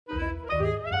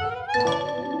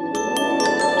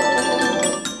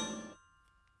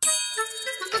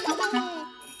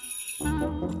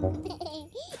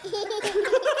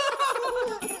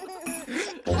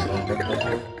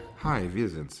Hi, wir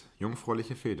sind's.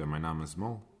 Jungfräuliche Väter. Mein Name ist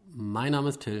Mo. Mein Name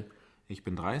ist Till. Ich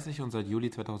bin 30 und seit Juli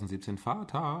 2017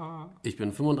 Vater. Ich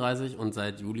bin 35 und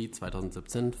seit Juli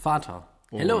 2017 Vater.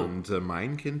 Hello. Und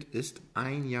mein Kind ist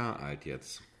 1 Jahr alt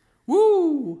jetzt.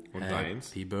 Woo! Und deins?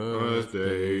 Happy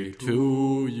Birthday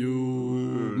to you,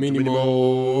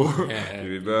 Minimo.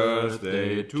 Happy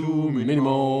Birthday to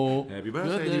Minimo. Happy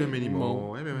Birthday, liebe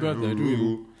Minimo. Happy Birthday to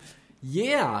you.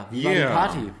 Yeah, wie war die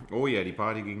Party? Oh ja, die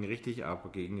Party ging richtig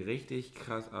ab, ging richtig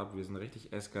krass ab. Wir sind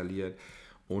richtig eskaliert.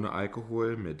 Ohne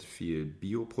Alkohol, mit viel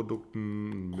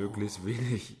Bioprodukten, möglichst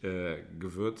wenig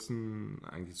Gewürzen,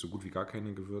 eigentlich so gut wie gar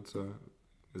keine Gewürze,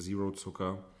 Zero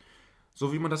Zucker.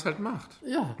 So wie man das halt macht.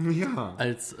 Ja.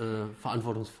 Als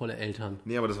verantwortungsvolle Eltern.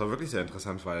 Nee, aber das war wirklich sehr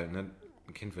interessant, weil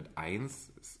ein Kind wird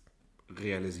 1,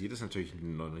 realisiert es natürlich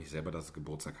noch nicht selber, dass es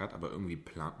Geburtstag hat, aber irgendwie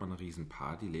plant man eine riesen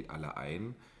Party, lädt alle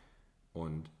ein.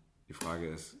 Und die Frage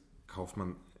ist,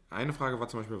 eine Frage war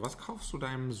zum Beispiel, was kaufst du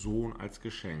deinem Sohn als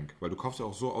Geschenk? Weil du kaufst ja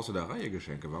auch so außer der Reihe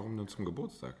Geschenke. Warum denn zum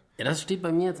Geburtstag? Ja, das steht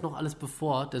bei mir jetzt noch alles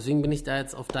bevor. Deswegen bin ich da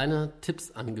jetzt auf deine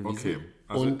Tipps angewiesen. Okay.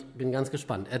 Also und bin ganz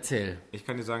gespannt. Erzähl. Ich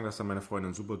kann dir sagen, dass da meine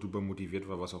Freundin super duper motiviert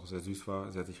war, was auch sehr süß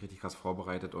war. Sie hat sich richtig krass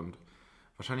vorbereitet und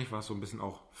wahrscheinlich war es so ein bisschen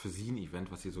auch für sie ein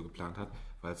Event, was sie so geplant hat,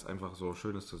 weil es einfach so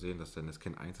schön ist zu sehen, dass dann das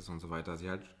Kind 1 ist und so weiter. Sie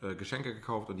hat Geschenke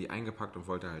gekauft und die eingepackt und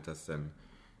wollte halt, dass dann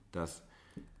das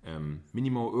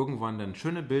Minimo irgendwann dann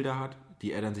schöne Bilder hat,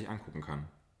 die er dann sich angucken kann.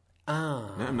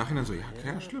 Ne, im Nachhinein so, ja,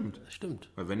 stimmt. Stimmt.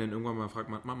 Weil wenn dann irgendwann mal fragt,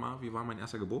 Mama, wie war mein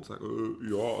erster Geburtstag?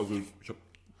 Ja, also ich habe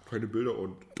keine Bilder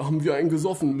und... Da haben wir einen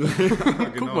gesoffen.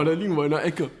 Genau. Guck mal, da liegen wir in der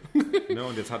Ecke. Ne,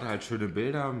 und jetzt hat er halt schöne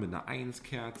Bilder mit einer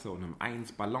 1-Kerze und einem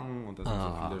 1-Ballon und da sind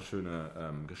so viele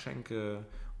schöne Geschenke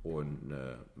und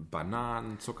eine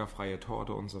Bananen, zuckerfreie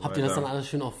Torte und so weiter. Habt ihr das dann alles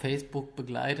schön auf Facebook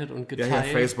begleitet und geteilt? Ja,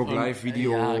 Facebook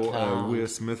Live-Video, Ja, Will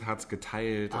Smith hat's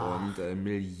geteilt und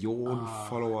Millionen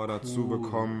Follower dazu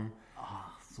bekommen.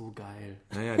 Ach, so geil.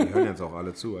 Naja, die hören jetzt auch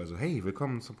alle zu. Also hey,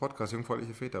 willkommen zum Podcast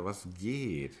Jungfräuliche Väter, was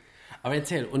geht? Aber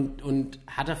erzähl, und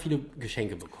hat er viele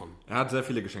Geschenke bekommen? Er hat sehr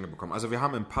viele Geschenke bekommen. Also wir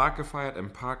haben im Park gefeiert,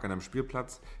 an einem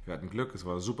Spielplatz. Wir hatten Glück, es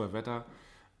war super Wetter.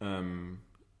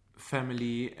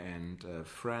 Family and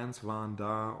Friends waren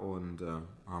da und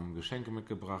haben Geschenke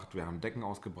mitgebracht. Wir haben Decken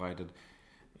ausgebreitet.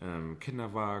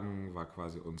 Kinderwagen war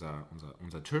quasi unser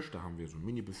Tisch. Da haben wir so ein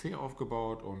Mini-Buffet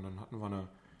aufgebaut und dann hatten wir eine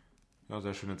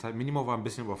sehr schöne Zeit. Minimo war ein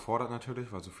bisschen überfordert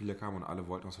natürlich, weil so viele kamen und alle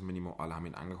wollten was von Minimo. Alle haben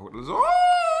ihn angeguckt und so,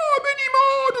 oh,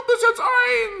 Minimo, du bist jetzt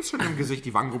 1! Und im Gesicht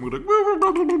die Wangen rumgedrückt.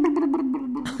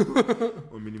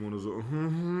 Und Minimo nur so,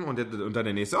 und dann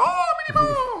der nächste, oh,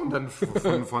 Minimo! Und dann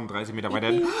von 30 Meter weiter,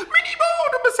 Minimo,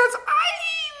 du bist jetzt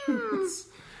 1!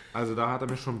 Also da hat er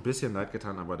mir schon ein bisschen leid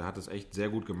getan, aber der hat es echt sehr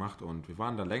gut gemacht und wir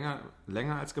waren da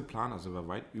länger als geplant, also wir waren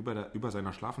weit über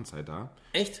seiner Schlafenszeit da.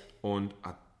 Echt? Und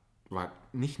war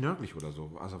nicht nörglich oder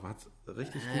so, also hat es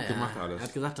richtig gut gemacht alles. Er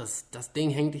hat gesagt, das Ding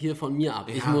hängt hier von mir ab.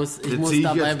 Ich Ja, muss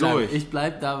dabei bleiben. Ich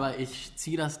bleib dabei, ich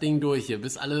ziehe das Ding durch hier,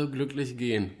 bis alle glücklich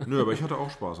gehen. Nö, aber ich hatte auch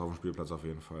Spaß auf dem Spielplatz auf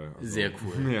jeden Fall. Also, sehr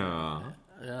cool.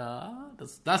 Ja,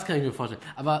 das kann ich mir vorstellen.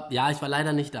 Aber ja, ich war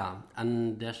leider nicht da.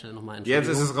 An der Stelle nochmal Entschuldigung.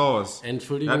 Jetzt ist es raus.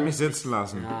 Entschuldigung. Er hat mich sitzen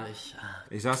lassen. Ja,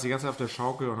 Ich saß die ganze Zeit auf der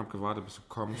Schaukel und habe gewartet, bis du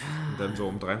kommst. Und dann so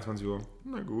um 23 Uhr,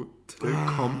 na gut, Till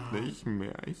kommt nicht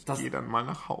mehr. Ich gehe dann mal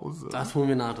nach Hause. Das holen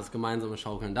wir nach, das gemeinsame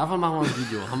Schaukeln. Davon machen wir ein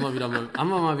Video. haben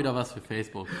wir mal wieder was für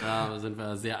Facebook. Da sind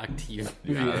wir sehr aktiv.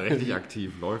 Ja, richtig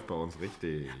aktiv. Läuft bei uns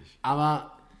richtig.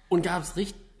 Aber, und gab's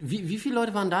wie viele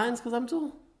Leute waren da insgesamt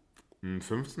so?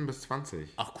 15 bis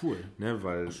 20. Ach, cool. Ne,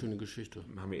 weil schöne Geschichte.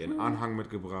 Haben wir ihren Anhang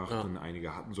mitgebracht und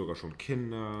einige hatten sogar schon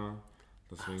Kinder.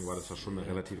 Deswegen war das ja schon eine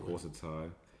relativ große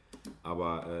Zahl.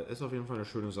 Aber ist auf jeden Fall eine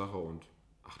schöne Sache und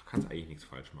du kannst eigentlich nichts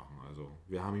falsch machen. Also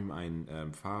wir haben ihm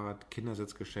einen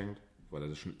Fahrrad-Kindersitz geschenkt, weil er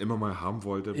das schon immer mal haben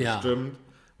wollte, bestimmt.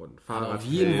 Und Fahrradhelm. Auf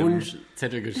jeden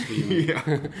Wunschzettel geschrieben. Ja.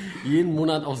 Jeden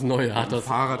Monat aufs Neue hat das.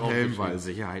 Fahrradhelm, weil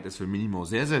Sicherheit ist für Minimo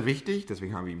sehr, sehr wichtig.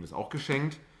 Deswegen haben wir ihm das auch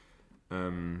geschenkt.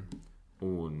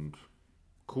 Und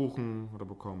Kuchen hat er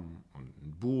bekommen und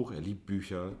ein Buch. Er liebt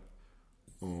Bücher.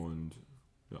 Und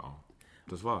ja,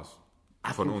 das war's.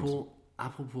 Von uns.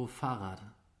 Apropos Fahrrad.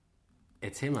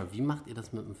 Erzähl mal, wie macht ihr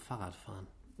das mit dem Fahrradfahren?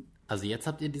 Also jetzt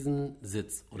habt ihr diesen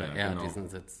Sitz oder er hat diesen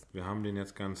Sitz. Wir haben den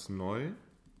jetzt ganz neu.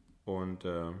 Und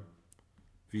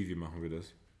wie machen wir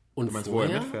das? Und du meinst, vorher,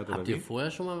 wo er mitfährt, oder habt ihr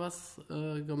vorher schon mal was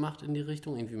gemacht in die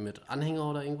Richtung? Irgendwie mit Anhänger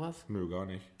oder irgendwas? Nö, gar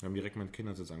nicht. Wir haben direkt mit dem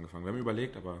Kindersitz angefangen. Wir haben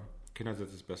überlegt, aber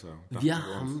Kindersitz ist besser. Wir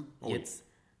haben jetzt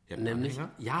nämlich,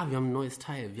 wir haben ein neues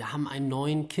Teil. Wir haben einen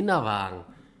neuen Kinderwagen.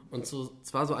 Und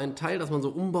zwar so ein Teil, das man so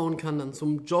umbauen kann, dann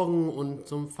zum Joggen und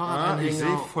zum Fahrradanhänger. Ich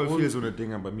sehe voll viel so eine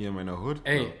Dinger bei mir in meiner Hut.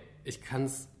 Ey, ich kann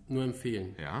es nur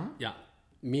empfehlen. Ja? Ja.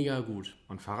 mega gut.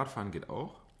 Und Fahrradfahren geht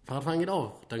auch? Fahrradfahren geht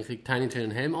auch. Dann kriegt Tiny Till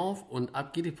einen Helm auf und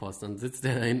ab geht die Post. Dann sitzt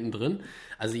der da hinten drin.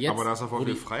 Also jetzt, aber da ist doch voll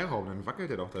viel Freiraum, dann wackelt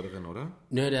der doch da drin, oder?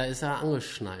 Nö, der ist ja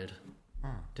angeschnallt.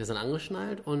 Der ist dann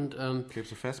angeschnallt und...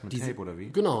 klebst du fest mit Tape oder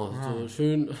wie? Genau, so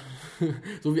schön,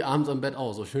 so wie abends am Bett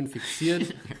auch, so schön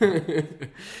fixiert.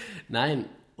 Nein,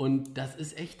 und das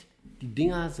ist echt, die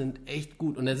Dinger sind echt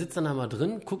gut. Und der sitzt dann da mal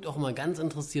drin, guckt auch mal ganz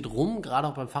interessiert rum, gerade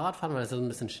auch beim Fahrradfahren, weil das ja so ein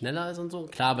bisschen schneller ist und so.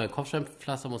 Klar, bei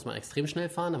Kopfsteinpflaster muss man extrem schnell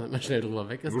fahren, damit man schnell drüber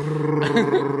weg ist.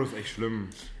 Das ist echt schlimm.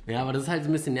 Ja, aber das ist halt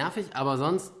ein bisschen nervig, aber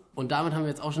sonst... Und damit haben wir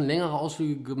jetzt auch schon längere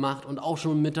Ausflüge gemacht und auch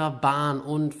schon mit der Bahn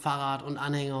und Fahrrad und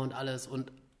Anhänger und alles.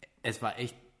 Und es war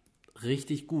echt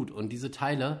richtig gut. Und diese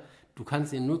Teile, du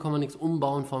kannst in 0, nix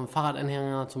umbauen vom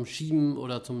Fahrradanhänger zum Schieben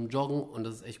oder zum Joggen und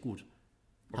das ist echt gut.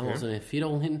 Okay. Haben auch so eine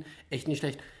Federung hinten, echt nicht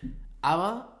schlecht.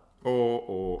 Aber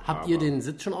habt ihr den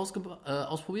Sitz schon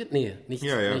ausprobiert? Nee, nicht.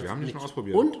 Ja, wir haben den schon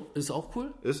ausprobiert. Und? Ist auch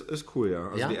cool? Ist cool, ja.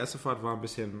 Also die erste Fahrt war ein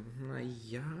bisschen,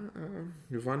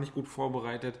 wir waren nicht gut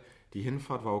vorbereitet. Die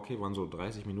Hinfahrt war okay, waren so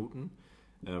 30 Minuten.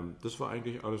 Das war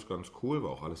eigentlich alles ganz cool, war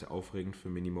auch alles sehr aufregend für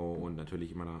Minimo und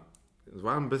natürlich immer da. Es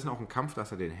war ein bisschen auch ein Kampf,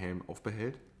 dass er den Helm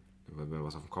aufbehält. Weil wenn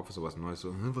was auf dem Kopf ist, sowas Neues,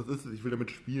 so, was ist das, ich will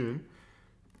damit spielen.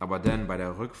 Aber dann bei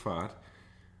der Rückfahrt,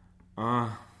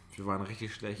 wir waren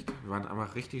richtig schlecht. Wir waren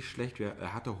einfach richtig schlecht.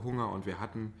 Er hatte Hunger und wir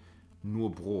hatten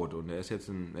nur Brot. Und er ist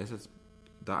jetzt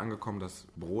da angekommen, dass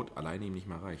Brot alleine ihm nicht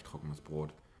mehr reicht, trockenes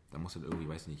Brot. Da muss dann irgendwie,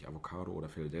 weiß nicht, Avocado oder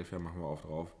Philadelphia machen wir auch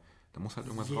drauf. Da muss halt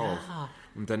irgendwas drauf.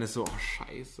 Und dann ist so,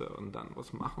 scheiße, und dann,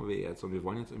 was machen wir jetzt? Und wir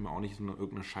wollen jetzt immer auch nicht so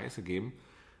irgendeine Scheiße geben.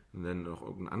 Und dann noch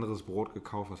irgendein anderes Brot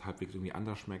gekauft, was halbwegs irgendwie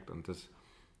anders schmeckt. Und das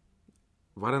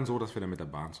war dann so, dass wir dann mit der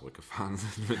Bahn zurückgefahren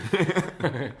sind.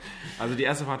 Also die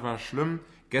erste Fahrt war schlimm.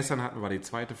 Gestern war die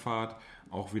zweite Fahrt,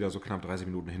 auch wieder so knapp 30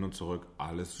 Minuten hin und zurück.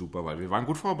 Alles super, weil wir waren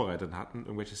gut vorbereitet, hatten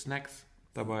irgendwelche Snacks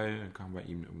dabei. Dann haben wir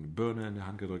ihm irgendeine Birne in die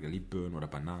Hand gedrückt. Er liebt Birnen oder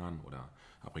Bananen oder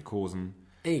Aprikosen.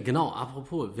 Ey, genau,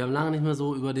 apropos, wir haben lange nicht mehr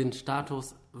so über den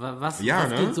Status, was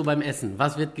geht so beim Essen,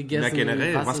 was wird gegessen. Ja,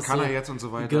 generell, was kann so, er jetzt und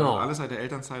so weiter. Genau. Alles seit der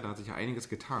Elternzeit, da hat sich ja einiges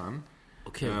getan.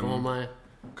 Okay,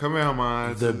 können wir ja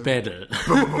mal... The Battle.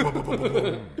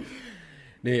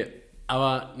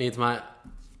 Jetzt mal,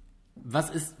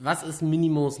 was ist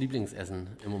Minimos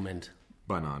Lieblingsessen im Moment?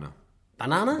 Banane.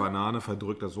 Banane? Banane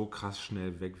verdrückt er so krass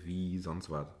schnell weg wie sonst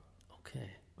was. Okay.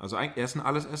 Also er ist ein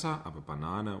Allesesser, aber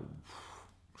Banane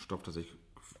stopft er sich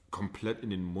komplett in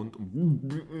den Mund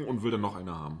und will dann noch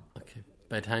eine haben. Okay.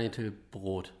 Bei Tiny Till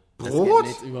Brot. Brot?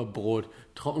 Nichts über Brot.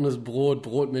 Trockenes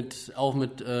Brot mit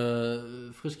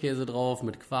Frischkäse drauf,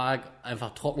 mit Quark,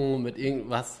 einfach trocken mit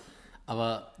irgendwas.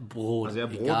 Aber Brot. Also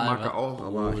Brot mag er auch,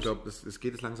 aber ich glaube, es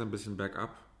geht jetzt langsam ein bisschen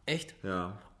bergab. Echt?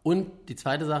 Ja. Und die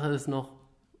zweite Sache ist noch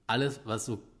alles, was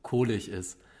so kohlig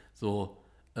ist. So,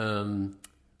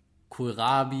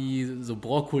 Kohlrabi, so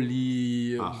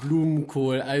Brokkoli,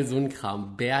 Blumenkohl, all so ein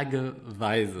Kram.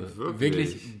 Bergeweise.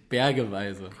 Wirklich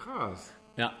bergeweise. Krass.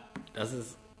 Ja, das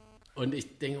ist... Und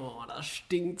ich denke, das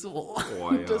stinkt so.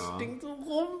 Das stinkt so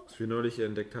rum. Was wir neulich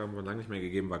entdeckt haben und lange nicht mehr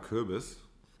gegeben, war Kürbis.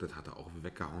 Das hat er auch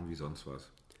weggehauen wie sonst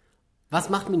was. Was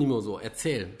macht Minimo so?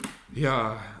 Erzähl.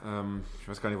 Ja, ich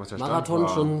weiß gar nicht, was der Stand Marathon war.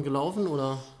 schon gelaufen,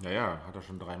 oder? Ja, hat er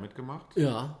schon 3 mitgemacht.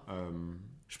 Ja.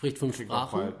 Spricht 5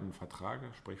 Sprachen. Bald einen Vertrag,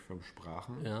 spricht 5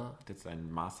 Sprachen. Ja. Hat jetzt seinen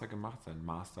Master gemacht,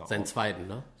 seinen zweiten,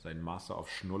 ne? Seinen Master auf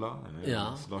Schnuller.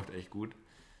 Ja. Das läuft echt gut.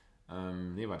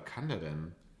 Was kann der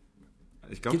denn?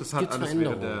 Ich glaube, das hat alles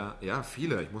während der... Ja,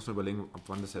 viele. Ich muss nur überlegen, ab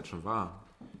wann das jetzt schon war.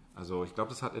 Also ich glaube,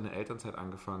 das hat in der Elternzeit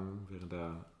angefangen, während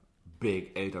der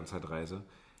Big Elternzeitreise.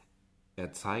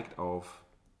 Er zeigt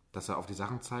dass er auf die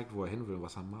Sachen zeigt, wo er hin will und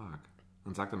was er mag.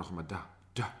 Und sagt dann noch immer da.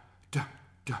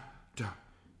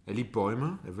 Er liebt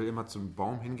Bäume. Er will immer zum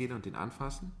Baum hingehen und den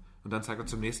anfassen. Und dann zeigt er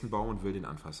zum nächsten Baum und will den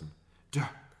anfassen. Da.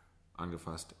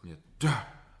 Angefasst. Und jetzt da.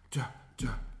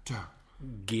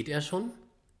 Geht er schon?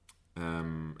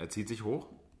 Er zieht sich hoch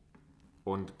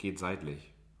und geht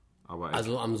seitlich. Aber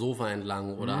also am Sofa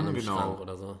entlang oder an einem Schrank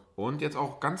oder so. Und jetzt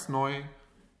auch ganz neu,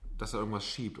 dass er irgendwas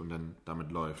schiebt und dann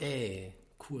damit läuft. Ey,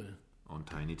 cool. Und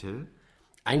Tiny Till?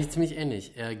 Eigentlich ziemlich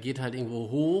ähnlich. Er geht halt irgendwo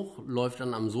hoch, läuft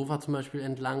dann am Sofa zum Beispiel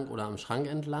entlang oder am Schrank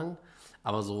entlang.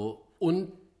 Aber so,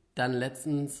 und dann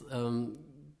letztens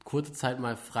kurze Zeit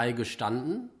mal frei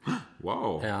gestanden.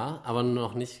 Wow. Ja, aber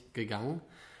noch nicht gegangen.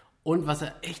 Und was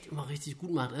er echt immer richtig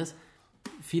gut macht ist,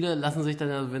 viele lassen sich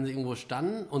dann, wenn sie irgendwo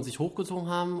standen und sich hochgezogen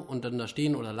haben und dann da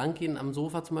stehen oder lang gehen am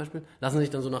Sofa zum Beispiel, lassen sich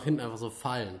dann so nach hinten einfach so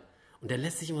fallen. Und der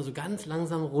lässt sich immer so ganz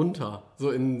langsam runter,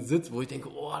 so in den Sitz, wo ich denke,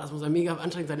 oh, das muss ja mega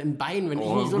anstrengend sein im Bein, wenn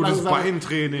ich mich so langsam...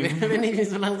 Beintraining. Wenn ich mich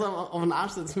so langsam auf den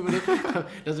Arsch setzen würde,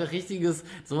 das wäre richtiges,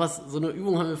 so eine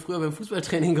Übung haben wir früher beim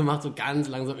Fußballtraining gemacht, so ganz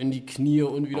langsam in die Knie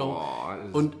und wieder hoch.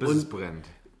 Bis es brennt.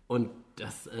 Und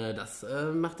das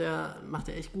macht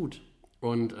er echt gut.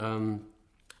 Und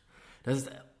das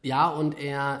ist... Ja, und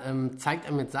er zeigt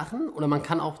einem mit Sachen oder man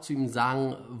kann auch zu ihm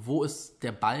sagen, wo ist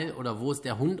der Ball oder wo ist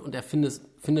der Hund und er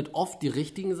findet oft die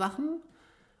richtigen Sachen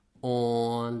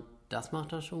und das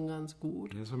macht er schon ganz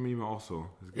gut. Das ist bei mir auch so.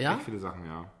 Es gibt echt viele Sachen,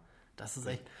 ja. Das ist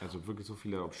echt... Also wirklich so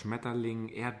viele, ob Schmetterling,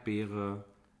 Erdbeere,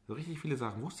 so richtig viele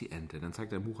Sachen. Wo ist die Ente? Dann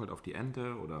zeigt der Buch halt auf die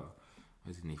Ente oder,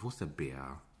 weiß ich nicht, wo ist der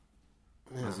Bär?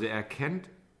 Ja. Also er erkennt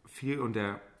viel und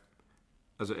er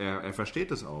versteht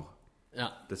es auch.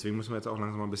 Ja. Deswegen müssen wir jetzt auch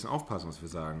langsam mal ein bisschen aufpassen, was wir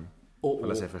sagen. Weil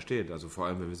das er versteht. Also vor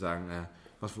allem, wenn wir sagen,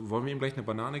 wollen wir ihm gleich eine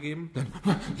Banane geben?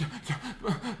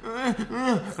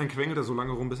 Dann quengelt er so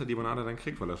lange rum, bis er die Banane dann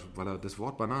kriegt, weil er das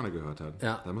Wort Banane gehört hat.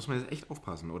 Ja. Da muss man jetzt echt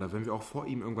aufpassen. Oder wenn wir auch vor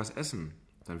ihm irgendwas essen,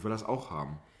 dann will er es auch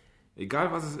haben.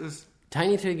 Egal, was es ist.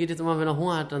 Tiny Tail geht jetzt immer, wenn er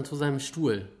Hunger hat, dann zu seinem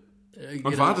Stuhl.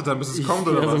 Und wartet dann, bis es kommt,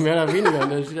 oder was? Also mehr oder weniger. Und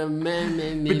dann steht er,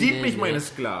 bedient mich, meine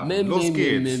Sklaven. Los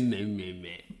geht's.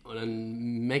 Und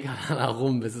dann meckert er da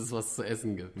rum, bis es was zu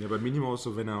essen gibt. Ja, bei Minimo ist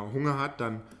so, wenn er Hunger hat,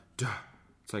 dann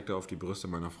zeigt er auf die Brüste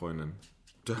meiner Freundin.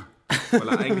 Weil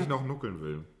er eigentlich noch nuckeln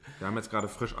will. Wir haben jetzt gerade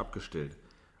frisch abgestillt.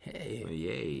 Hey.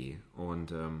 Yay.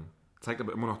 Und zeigt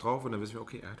aber immer noch drauf und dann wissen wir,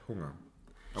 okay, er hat Hunger.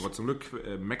 Aber zum Glück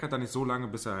meckert er nicht so lange,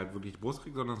 bis er halt wirklich Brust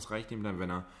kriegt, sondern es reicht ihm dann,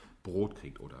 wenn er Brot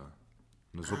kriegt oder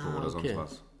eine Suppe oder sonst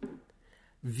was.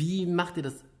 Wie macht ihr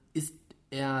das? Isst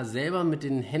er selber mit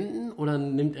den Händen oder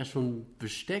nimmt er schon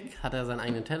Besteck? Hat er seinen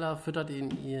eigenen Teller? Füttert ihn?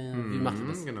 Wie macht er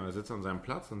das? Genau, er sitzt an seinem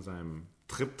Platz, an seinem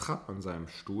Trip-Trap, an seinem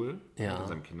Stuhl, an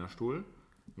seinem Kinderstuhl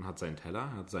und hat seinen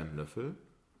Teller, hat seinen Löffel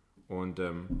und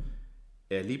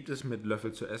er liebt es, mit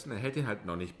Löffel zu essen. Er hält ihn halt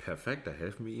noch nicht perfekt, da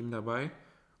helfen wir ihm dabei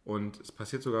und es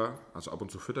passiert sogar, also ab und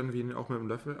zu füttern wir ihn auch mit dem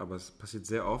Löffel, aber es passiert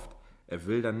sehr oft, er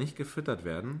will dann nicht gefüttert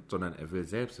werden, sondern er will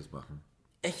selbst es machen.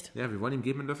 Echt? Ja, wir wollen ihm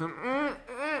geben mit Löffeln.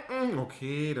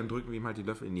 Okay, dann drücken wir ihm halt die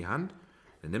Löffel in die Hand.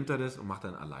 Dann nimmt er das und macht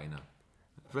dann alleine.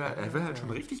 Er will halt schon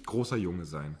ein richtig großer Junge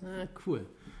sein. Ah, cool.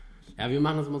 Ja, wir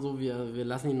machen das immer so, wir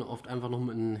lassen ihn oft einfach noch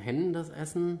mit den Händen das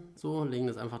essen, so, legen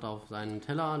das einfach da auf seinen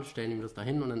Teller, stellen ihm das da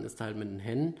hin und dann isst er halt mit den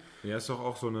Händen. Ja, ist doch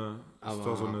auch so eine,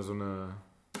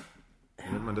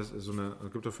 wie nennt man das, es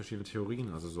gibt doch verschiedene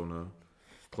Theorien, also so eine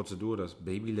Prozedur, das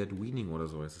Baby-led Weaning oder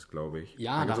so ist es, glaube ich.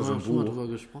 Ja, da haben wir schon mal drüber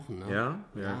gesprochen. Ne? Ja,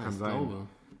 kann sein. Glaube.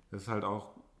 Das ist halt auch,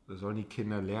 da sollen die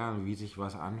Kinder lernen, wie sich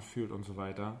was anfühlt und so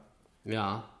weiter.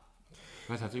 Ja. Ich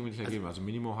weiß, hat es irgendwie nicht ergeben. Also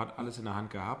Minimo hat alles in der Hand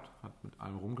gehabt, hat mit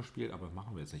allem rumgespielt, aber das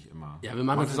machen wir jetzt nicht immer. Ja, wir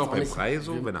machen das auch bei Brei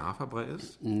so, wenn er Haferbrei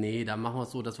ist? Nee, da machen wir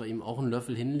es so, dass wir ihm auch einen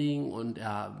Löffel hinlegen und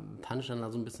er panscht dann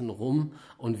da so ein bisschen rum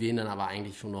und wir ihn dann aber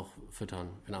eigentlich schon noch füttern,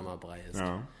 wenn er mal Brei isst.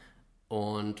 Ja.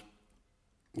 Und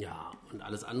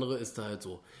alles andere ist da halt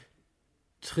so.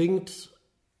 Trinkt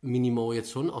Minimo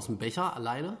jetzt schon aus dem Becher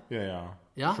alleine? Ja?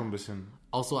 Schon ein bisschen.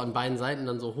 Auch so an beiden Seiten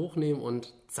dann so hochnehmen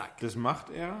und zack. Das macht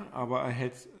er, aber er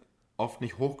hält es oft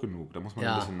nicht hoch genug. Da muss man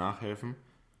ein bisschen nachhelfen.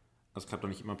 Das klappt doch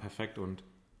nicht immer perfekt und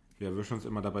wir erwischen uns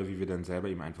immer dabei, wie wir dann selber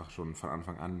ihm einfach schon von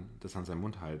Anfang an das an seinen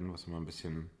Mund halten, was wir mal ein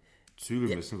bisschen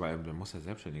zügeln müssen, weil man muss ja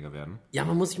selbstständiger werden. Ja,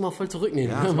 man muss sich mal voll zurücknehmen.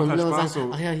 Ja, man will immer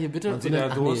sagen, ach ja, hier bitte. Man sieht ja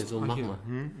Durst. So machen wir.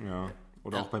 Ja.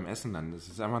 Oder auch beim Essen dann. Es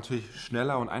ist einfach natürlich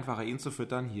schneller und einfacher, ihn zu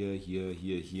füttern.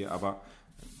 Hier. Aber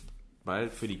weil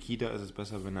für die Kita ist es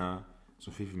besser, wenn er so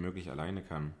viel wie möglich alleine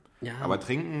kann. Ja. Aber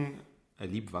trinken, er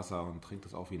liebt Wasser und trinkt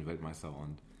das auch wie ein Weltmeister.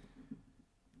 Und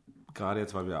gerade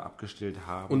jetzt, weil wir abgestillt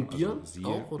haben. Und Bier also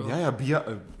auch, oder? Ja,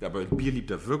 Bier. Aber Bier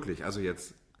liebt er wirklich. Also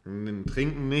jetzt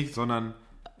trinken nicht, sondern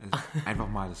einfach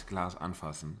mal das Glas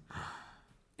anfassen.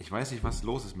 Ich weiß nicht, was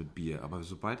los ist mit Bier, aber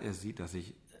sobald er sieht, dass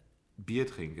ich Bier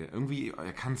trinke, irgendwie,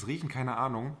 er kann es riechen, keine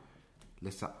Ahnung,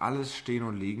 lässt er alles stehen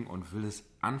und liegen und will es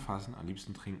anfassen, am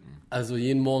liebsten trinken. Also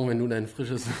jeden Morgen, wenn du deine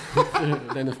frische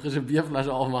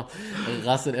Bierflasche aufmachst,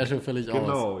 rastet er schon völlig aus.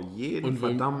 Genau, jeden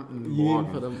verdammten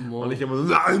Morgen. Und ich immer so,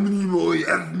 nein, wo ich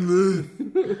essen will,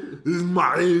 das ist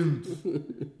meins.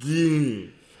 Geh.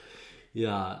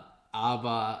 Ja,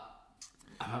 aber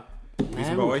wie ist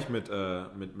es bei euch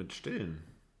mit Stillen?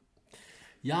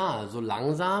 Ja, so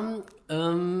langsam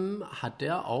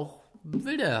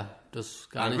will der das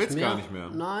gar nicht mehr. Gar nicht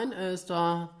mehr. Nein, er ist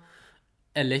da.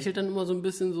 Er lächelt dann immer so ein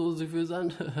bisschen so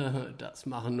süffisant. Das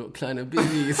machen nur kleine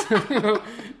Babys.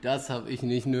 Das habe ich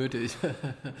nicht nötig.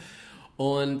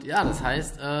 Und ja, das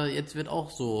heißt, jetzt wird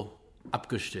auch so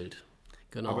abgestillt.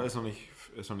 Genau. Aber ist noch nicht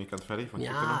ganz fertig?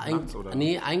 Ja,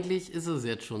 eigentlich ist es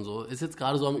jetzt schon so. Ist jetzt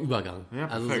gerade so am Übergang. Ja,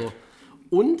 also perfekt. so,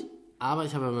 Aber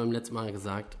ich habe ja beim letzten Mal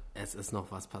gesagt, es ist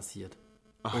noch was passiert.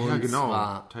 Ach und ja, genau.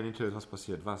 Zwar, Tiny Tales, was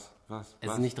passiert? Was?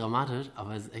 Es ist nicht dramatisch,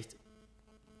 aber es ist echt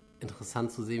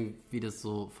interessant zu sehen, wie das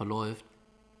so verläuft.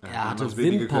 Er hatte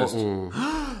Windpocken.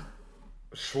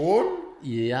 Schon?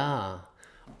 Ja.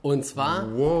 Und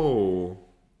zwar... Wow.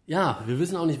 Ja, wir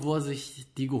wissen auch nicht, wo er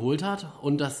sich die geholt hat.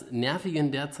 Und das Nervige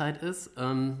in der Zeit ist,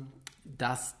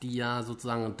 dass die ja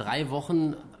sozusagen 3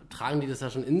 Wochen tragen die das ja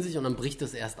schon in sich und dann bricht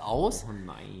es erst aus. Oh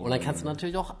nein. Und dann kannst du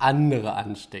natürlich auch andere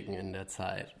anstecken in der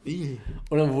Zeit. Ih.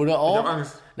 Und dann wurde auch... Ich hab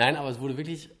Angst. Nein, aber es wurde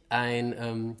wirklich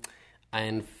ein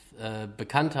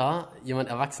Bekannter, jemand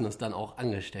Erwachsenes dann auch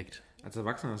angesteckt. Als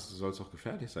Erwachsener soll es doch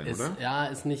gefährlich sein, oder? Ja,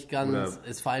 ist nicht ganz,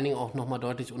 ist vor allen Dingen auch nochmal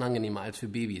deutlich unangenehmer als für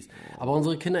Babys. Aber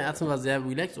unsere Kinderärztin war sehr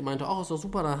relaxed und meinte, ach, ist doch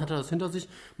super, dann hat er das hinter sich,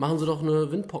 machen Sie doch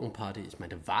eine Windpockenparty. Ich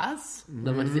meinte, was? Und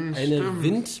dann meinte sie, eine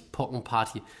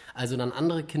Windpockenparty. Also dann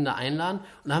andere Kinder einladen.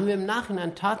 Und da haben wir im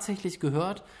Nachhinein tatsächlich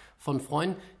gehört von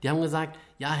Freunden, die haben gesagt,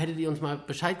 ja, hättet ihr uns mal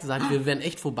Bescheid gesagt, wir wären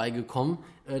echt vorbeigekommen,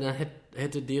 dann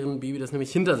hätte deren Baby das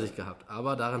nämlich hinter sich gehabt.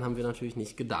 Aber daran haben wir natürlich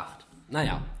nicht gedacht.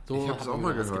 Naja, so ich habe es auch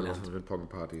mal gehört gelernt. aus den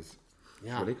Windpockenpartys. Ja.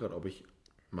 Ich überlege gerade, ob ich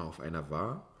mal auf einer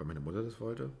war, weil meine Mutter das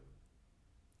wollte.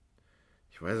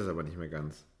 Ich weiß es aber nicht mehr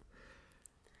ganz.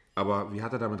 Aber wie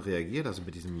hat er damit reagiert? Also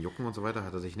mit diesem Jucken und so weiter,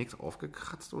 hat er sich nichts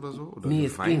aufgekratzt oder so? Oder Nee,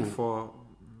 es ging. vor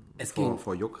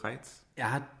Juckreiz?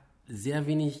 Er hat sehr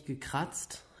wenig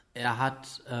gekratzt. Er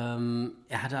hatte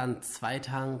an 2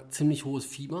 Tagen ziemlich hohes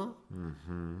Fieber.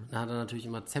 Dann hat er natürlich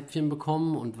immer Zäpfchen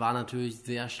bekommen und war natürlich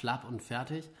sehr schlapp und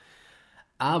fertig.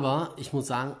 Aber ich muss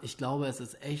sagen, ich glaube, es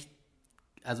ist echt,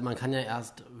 also man kann ja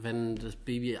erst, wenn das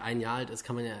Baby 1 Jahr alt ist,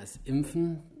 kann man ja erst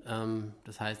impfen.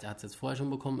 Das heißt, er hat es jetzt vorher schon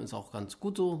bekommen, ist auch ganz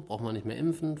gut so, braucht man nicht mehr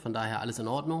impfen, von daher alles in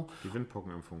Ordnung. Die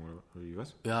Windpockenimpfung oder wie,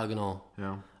 was? Ja, genau.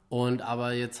 Ja.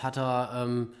 Aber jetzt hat er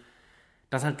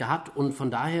das halt gehabt und von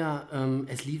daher,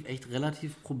 es lief echt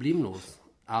relativ problemlos.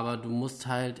 Aber du musst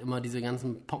halt immer diese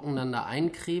ganzen Pocken dann da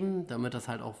eincremen, damit das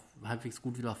halt auch halbwegs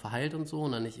gut wieder verheilt und so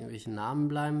und dann nicht irgendwelche Narben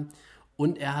bleiben.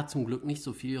 Und er hat zum Glück nicht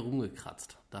so viel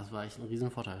rumgekratzt. Das war echt ein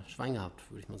Riesenvorteil. Schwein gehabt,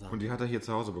 würde ich mal sagen. Und die hat er hier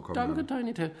zu Hause bekommen? Danke,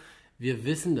 Tiny Tail. Wir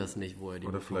wissen das nicht, wo er die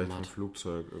oder bekommen vielleicht hat. vom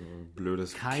Flugzeug, irgendein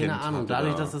blödes Keine Kind Ahnung.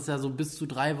 Dadurch, dass es ja so bis zu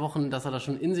 3 Wochen, dass er das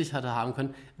schon in sich hatte haben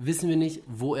können, wissen wir nicht,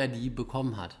 wo er die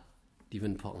bekommen hat, die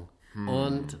Windpocken.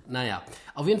 Und naja,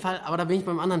 auf jeden Fall, aber da bin ich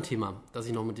beim anderen Thema, das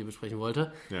ich noch mit dir besprechen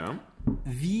wollte. Ja.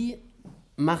 Wie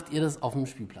macht ihr das auf dem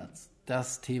Spielplatz?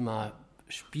 Das Thema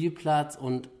Spielplatz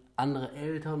und andere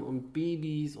Eltern und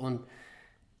Babys und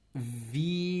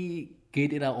wie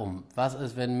geht ihr da um? Was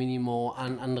ist, wenn Minimo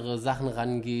an andere Sachen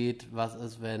rangeht? Was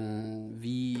ist,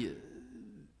 wie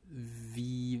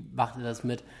macht ihr das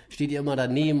mit? Steht ihr immer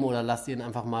daneben oder lasst ihr ihn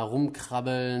einfach mal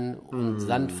rumkrabbeln und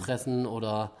Sand fressen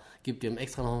oder gebt ihr ihm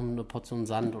extra noch eine Portion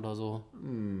Sand oder so?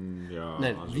 Ja,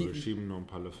 wir schieben noch ein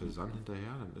paar Löffel Sand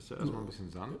hinterher, dann ist ja erstmal ein bisschen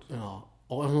Sand. Ja,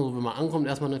 auch erstmal so, wenn man ankommt,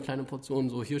 erstmal eine kleine Portion,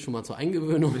 so hier schon mal zur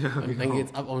Eingewöhnung. Ja, genau. Dann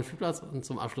geht's ab auf den Spielplatz und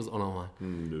zum Abschluss auch nochmal.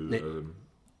 Nö, nee.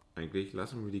 Eigentlich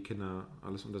lassen wir die Kinder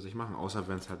alles unter sich machen, außer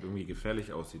wenn es halt irgendwie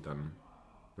gefährlich aussieht dann,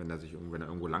 wenn er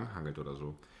irgendwo langhangelt oder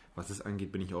so. Was das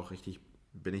angeht, bin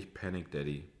ich Panic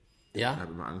Daddy. Ja? Ich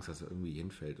habe immer Angst, dass er irgendwie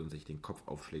hinfällt und sich den Kopf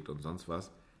aufschlägt und sonst was.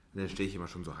 Und dann stehe ich immer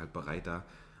schon so halb bereit da.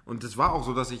 Und es war auch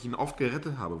so, dass ich ihn oft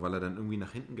gerettet habe, weil er dann irgendwie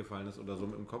nach hinten gefallen ist oder so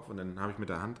mit dem Kopf und dann habe ich mit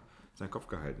der Hand seinen Kopf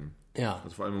gehalten. Ja.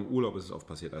 Also vor allem im Urlaub ist es oft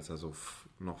passiert, als er so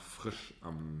noch frisch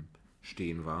am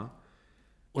Stehen war.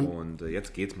 Und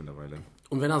jetzt geht's mittlerweile.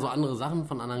 Und wenn er so andere Sachen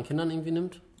von anderen Kindern irgendwie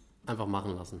nimmt, einfach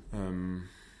machen lassen.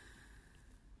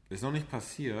 Ist noch nicht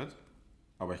passiert,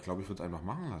 aber ich glaube, ich würde es einfach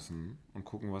machen lassen und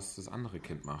gucken, was das andere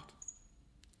Kind macht.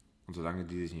 Und solange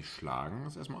die sich nicht schlagen,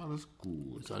 ist erstmal alles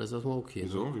gut. Ist alles erstmal okay.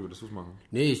 Wieso? Ne? Wie würdest du es machen?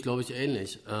 Nee, ich glaube, ich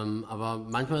ähnlich. Aber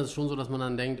manchmal ist es schon so, dass man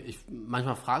dann denkt,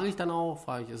 manchmal frage ich dann auch,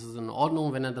 ist es in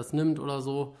Ordnung, wenn er das nimmt oder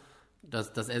so, dass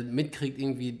er mitkriegt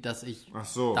irgendwie, dass ich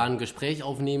da ein Gespräch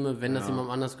aufnehme, wenn das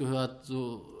jemandem anders gehört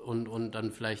so und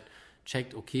dann vielleicht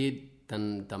checkt, okay,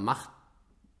 dann macht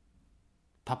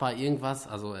Papa irgendwas.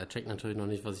 Also er checkt natürlich noch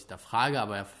nicht, was ich da frage,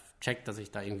 aber er checkt, dass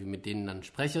ich da irgendwie mit denen dann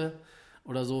spreche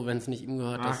oder so, wenn es nicht ihm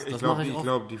gehört. Das mache ich auch. Ich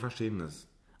glaube, die verstehen das.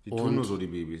 Die tun nur so, die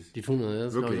Babys. Die tun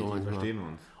das, wirklich, ich auch die verstehen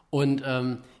uns. Und und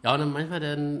dann manchmal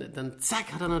dann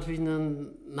zack, hat er natürlich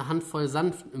eine Handvoll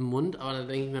Sand im Mund, aber da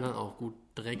denke ich mir dann auch, gut,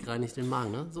 Dreck reinigt den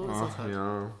Magen, ne? So ist das halt.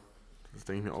 Ja, das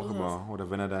denke ich mir auch immer.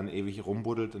 Oder wenn er dann ewig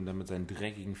rumbuddelt und dann mit seinen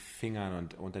dreckigen Fingern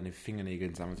und unter den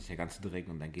Fingernägeln sammelt sich der ganze Dreck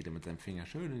und dann geht er mit seinem Finger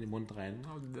schön in den Mund rein.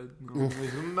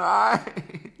 Nein,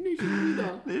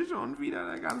 nicht schon wieder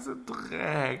der ganze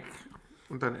Dreck.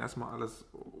 Und dann erstmal alles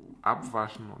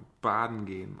abwaschen und baden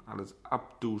gehen, alles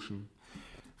abduschen.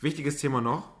 Wichtiges Thema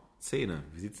noch, Zähne.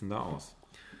 Wie sieht's denn da aus?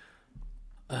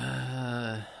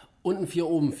 Unten 4,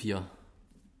 oben 4.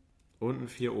 Unten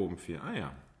 4, oben 4. Ah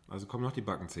ja, also kommen noch die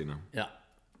Backenzähne. Ja.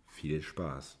 Viel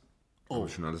Spaß. Habe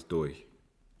ich schon alles durch.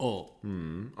 Oh.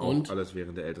 Auch Und? alles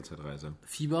während der Elternzeitreise.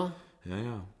 Fieber?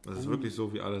 Ja. Das ist wirklich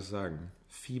so, wie alles sagen.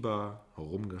 Fieber,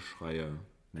 Rumgeschreie,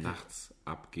 nachts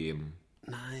abgehen.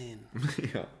 Nein.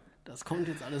 Ja. Das kommt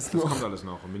jetzt alles Das noch. kommt alles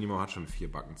noch. Und Minimo hat schon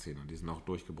 4 Backenzähne. Die sind auch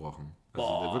durchgebrochen.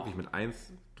 Also der wirklich mit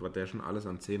 1, was der schon alles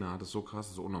an Zähne hat, ist so krass,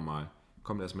 ist so unnormal.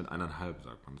 Kommt erst mit 1,5,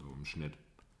 sagt man so, im Schnitt.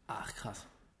 Ach, krass.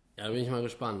 Ja, da bin ich mal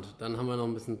gespannt. Dann haben wir noch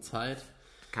ein bisschen Zeit.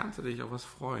 Kannst du dich auf was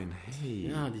freuen? Hey.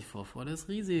 Ja, die Vorfreude ist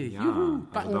riesig. Ja, Juhu, also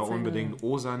da Backenzähne. unbedingt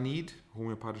Osanid,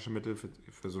 homöopathische Mittel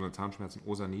für so eine Zahnschmerzen,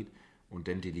 Osanid, und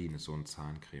Dentilin ist so eine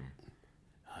Zahncreme.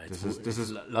 Ja, Das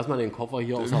ist, lass mal den Koffer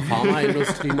hier aus der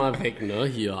Pharmaindustrie mal weg, ne?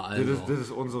 Hier, also. das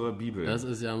ist unsere Bibel. Das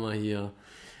ist ja mal hier.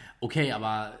 Okay,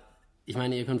 aber ich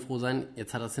meine, ihr könnt froh sein,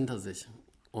 jetzt hat er es hinter sich.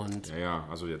 Und Ja,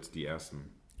 also jetzt die ersten.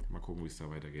 Mal gucken, wie es da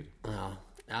weitergeht.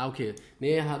 ja, okay.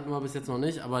 Nee, hatten wir bis jetzt noch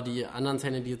nicht, aber die anderen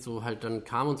Zähne, die jetzt so halt dann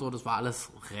kamen und so, das war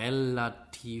alles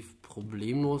relativ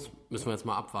problemlos. Müssen wir jetzt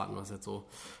mal abwarten, was jetzt so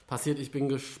passiert. Ich bin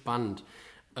gespannt.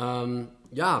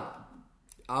 Ja,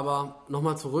 aber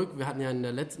nochmal zurück. Wir hatten ja in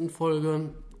der letzten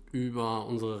Folge über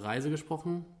unsere Reise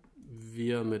gesprochen.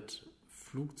 Wir mit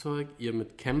Flugzeug, ihr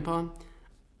mit Camper.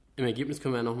 Im Ergebnis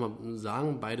können wir ja nochmal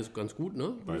sagen, beides ganz gut,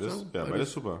 ne? Beides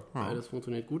super. Ja. Beides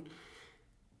funktioniert gut.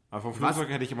 Aber vom Flugzeug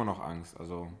hätte ich immer noch Angst.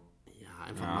 Also Ja,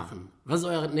 einfach machen. Was ist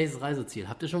euer nächstes Reiseziel?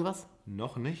 Habt ihr schon was?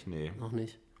 noch nicht, nee. Noch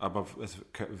nicht. Aber es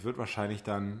wird wahrscheinlich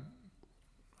dann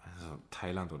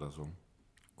Thailand oder so.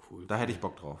 Cool. Da hätte ich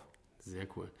Bock drauf. Sehr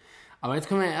cool. Aber jetzt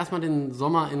können wir ja erstmal den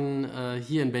Sommer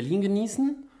hier in Berlin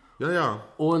genießen. Ja.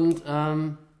 Und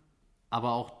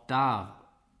aber auch da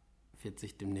wird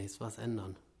sich demnächst was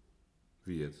ändern.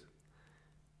 Wie jetzt?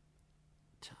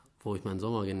 Tja, wo ich meinen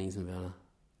Sommer genießen werde.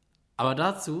 Aber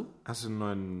dazu, Hast du einen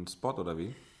neuen Spot oder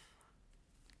wie?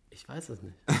 ich weiß es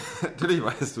nicht. Natürlich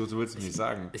weißt du willst es nicht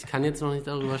sagen. Ich kann jetzt noch nicht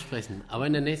darüber sprechen, aber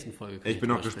in der nächsten Folge kann Ich bin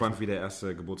auch drüber gespannt, wie der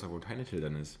erste Geburtstag von Tiny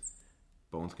dann ist.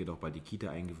 Bei uns geht auch bald die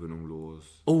Kita-Eingewöhnung los.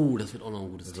 sprechen. Oh, das wird auch noch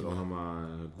ein gutes Das wird auch Thema. nochmal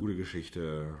eine gute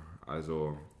Geschichte.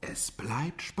 Also, es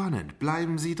bleibt spannend.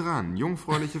 Bleiben Sie dran.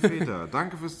 Jungfräuliche Väter.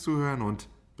 Danke fürs Zuhören und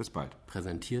bis bald.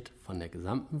 Präsentiert von der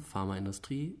gesamten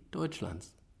Pharmaindustrie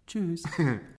Deutschlands. Tschüss.